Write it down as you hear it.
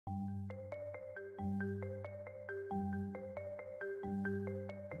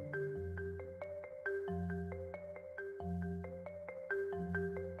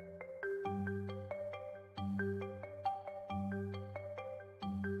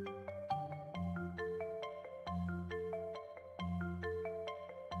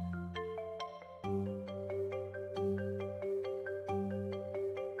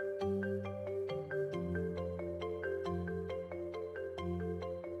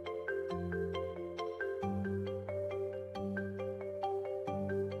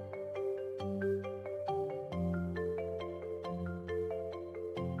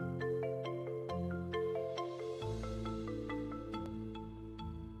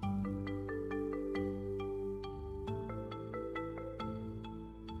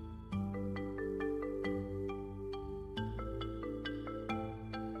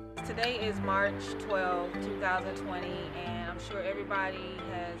Today is March 12, 2020, and I'm sure everybody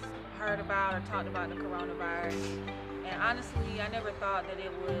has heard about or talked about the coronavirus. And honestly, I never thought that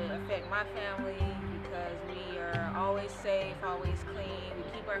it would affect my family because we are always safe, always clean, we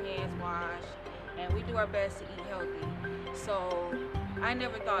keep our hands washed, and we do our best to eat healthy. So I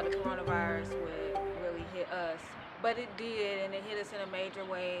never thought the coronavirus would really hit us, but it did, and it hit us in a major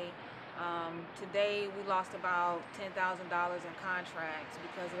way. Today we lost about $10,000 in contracts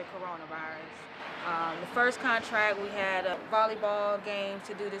because of the coronavirus. The first contract, we had a volleyball game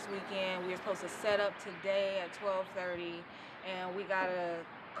to do this weekend. We were supposed to set up today at 12:30, and we got a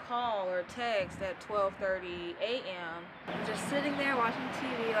call or text at 12:30 a.m. Just sitting there watching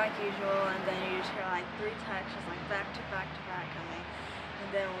TV like usual, and then you just hear like 3 texts just like back to back to back coming. And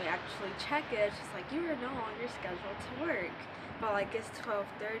then when we actually check it, it's just like, you are no longer scheduled to work. But like it's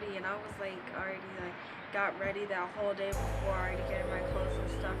 12:30, and I was like already like got ready that whole day before, already getting my clothes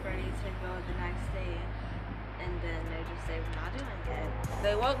and stuff ready to go the next day. And then they just say we're not doing it.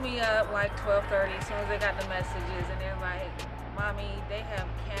 They woke me up like 12:30 as soon as they got the messages, and they're like, "Mommy, they have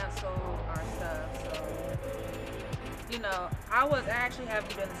canceled our stuff." So, you know, I actually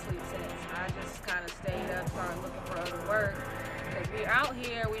haven't been asleep since. I just kind of stayed up, started looking for other work. Because we're out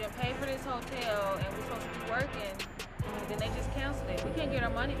here, we didn't pay for this hotel, and we're supposed to be working, and then they just canceled it. We can't get our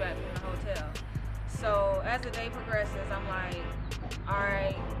money back from the hotel. So as the day progresses, I'm like, all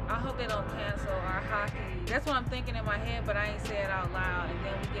right, I hope they don't cancel our hockey. That's what I'm thinking in my head, but I ain't say it out loud. And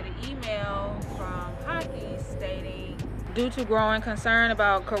then we get an email from hockey stating, due to growing concern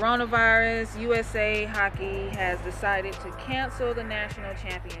about coronavirus, USA Hockey has decided to cancel the national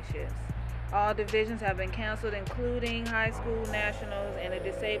championships. All divisions have been canceled, including high school nationals and a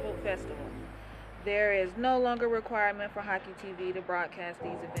disabled festival. There is no longer requirement for Hockey TV to broadcast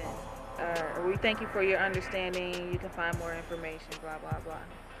these events. We thank you for your understanding. You can find more information, blah, blah, blah.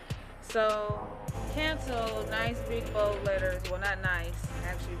 So, cancel, nice big bold letters. Well, not nice,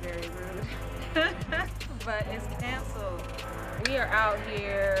 actually very rude. But it's canceled. We are out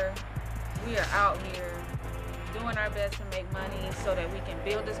here doing our best to make money so that we can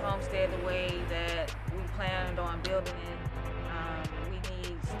build this homestead the way that we planned on building it. We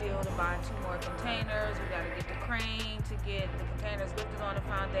need steel to buy 2 more containers. We got to get the crane to get the containers lifted on the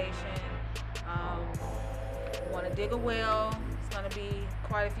foundation. We want to dig a well. It's going to be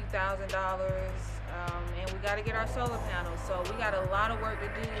quite a few $1,000s. And we got to get our solar panels. So we got a lot of work to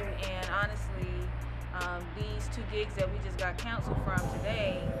do, and honestly, these 2 gigs that we just got canceled from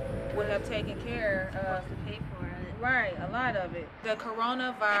today would have taken care of to pay for it. Right, a lot of it. The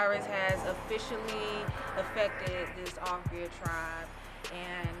coronavirus has officially affected this off-grid tribe,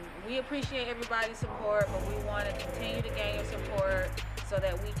 and we appreciate everybody's support, but we want to continue to gain your support so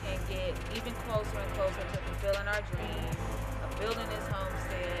that we can get even closer and closer to fulfilling our dream of building this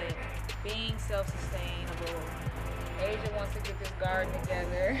homestead, being self-sustainable. Asia wants to get this garden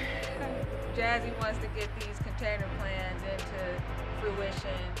together. Jazzy wants to get these container plans into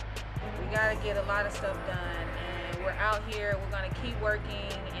fruition. We got to get a lot of stuff done, and we're out here. We're going to keep working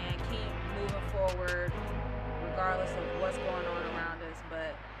and keep moving forward regardless of what's going on around us.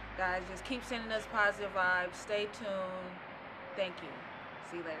 But guys, just keep sending us positive vibes. Stay tuned. Thank you.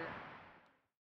 See you later.